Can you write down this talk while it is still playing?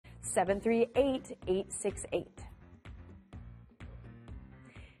738-868.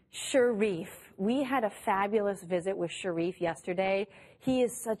 Sharif. We had a fabulous visit with Sharif yesterday. He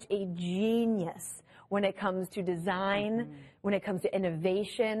is such a genius when it comes to design, when it comes to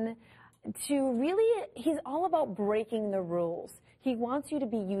innovation. He's all about breaking the rules. He wants you to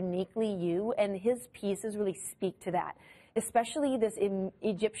be uniquely you, and his pieces really speak to that. Especially this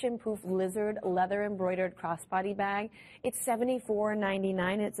Egyptian Pouf lizard leather embroidered crossbody bag. It's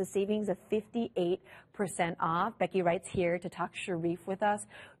 $74.99. It's a savings of 58% off. Becky writes here to talk Sharif with us.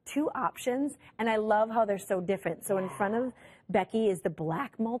 2 options, and I love how they're so different. So in front of Becky is the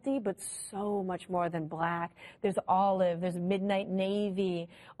black multi, but so much more than black. There's olive, there's midnight navy,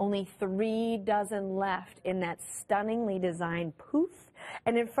 only 3 dozen left in that stunningly designed Pouf.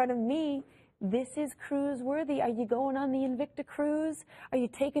 And in front of me, this is cruise worthy. Are you going on the Invicta cruise? Are you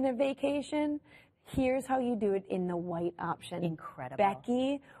taking a vacation? Here's how you do it in the white option. Incredible.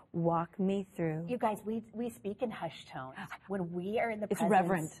 Becky, walk me through. You guys, we speak in hushed tones. When we are in the presence. It's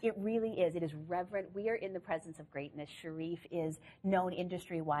reverent. It really is. It is reverent. We are in the presence of greatness. Sharif is known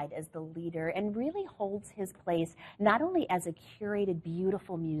industry-wide as the leader and really holds his place not only as a curated,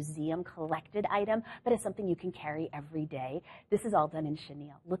 beautiful museum collected item, but as something you can carry every day. This is all done in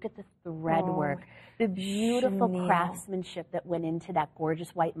chenille. Look at the thread work, the beautiful craftsmanship that went into that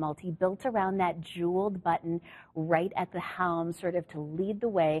gorgeous white multi, built around that jeweled button right at the helm, sort of to lead the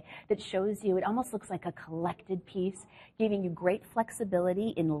way. That shows you, it almost looks like a collected piece, giving you great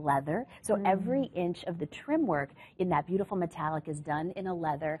flexibility in leather. So every inch of the trim work in that beautiful metallic is done in a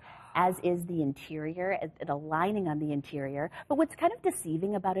leather, as is the interior, the lining on the interior. But what's kind of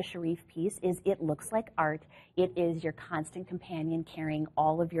deceiving about a Sharif piece is it looks like art. It is your constant companion carrying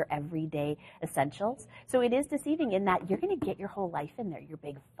all of your everyday essentials. So it is deceiving in that you're going to get your whole life in there. Your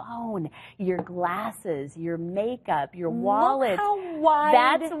big phone, your glasses, your makeup, your wallet. Look how wide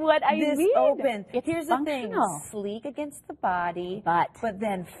That's what I mean. Open. It's Here's functional. The thing, sleek against the body, but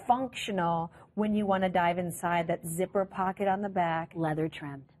then functional when you want to dive inside that zipper pocket on the back. Leather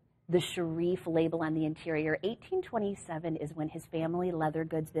trimmed. The Sharif label on the interior. 1827 is when his family leather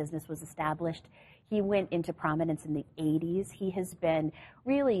goods business was established. He went into prominence in the 80s. He has been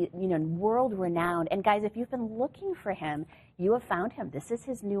really, world renowned. And guys, if you've been looking for him, you have found him. This is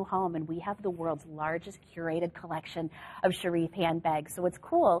his new home, and we have the world's largest curated collection of Sharif handbags. So what's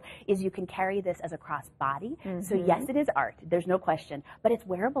cool is you can carry this as a crossbody. So yes, it is art. There's no question, but it's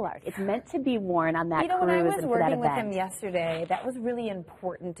wearable art. It's meant to be worn on that cruise when I was and for that working with event. him yesterday, that was really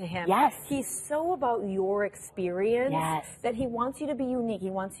important to him. Yes. He's so about your experience that he wants you to be unique.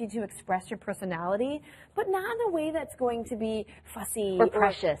 He wants you to express your personality, but not in a way that's going to be fussy or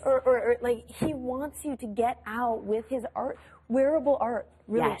precious. Or like, he wants you to get out with his art. Wearable art,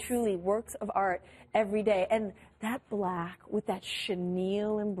 really, truly, works of art every day. And that black with that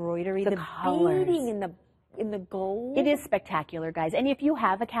chenille embroidery, the beading in the gold. It is spectacular, guys. And if you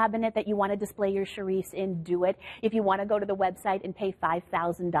have a cabinet that you want to display your Sharifs in, do it. If you want to go to the website and pay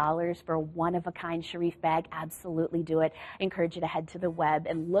 $5,000 for a one-of-a-kind Sharif bag, absolutely do it. I encourage you to head to the web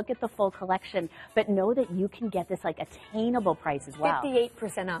and look at the full collection. But know that you can get this like attainable price as well.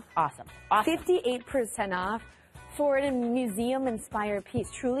 58% off. Awesome. 58% off. For a museum-inspired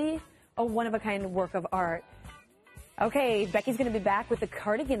piece. Truly a one-of-a-kind work of art. Okay, Becky's going to be back with the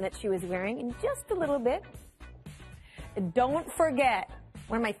cardigan that she was wearing in just a little bit. And don't forget,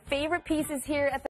 one of my favorite pieces here at the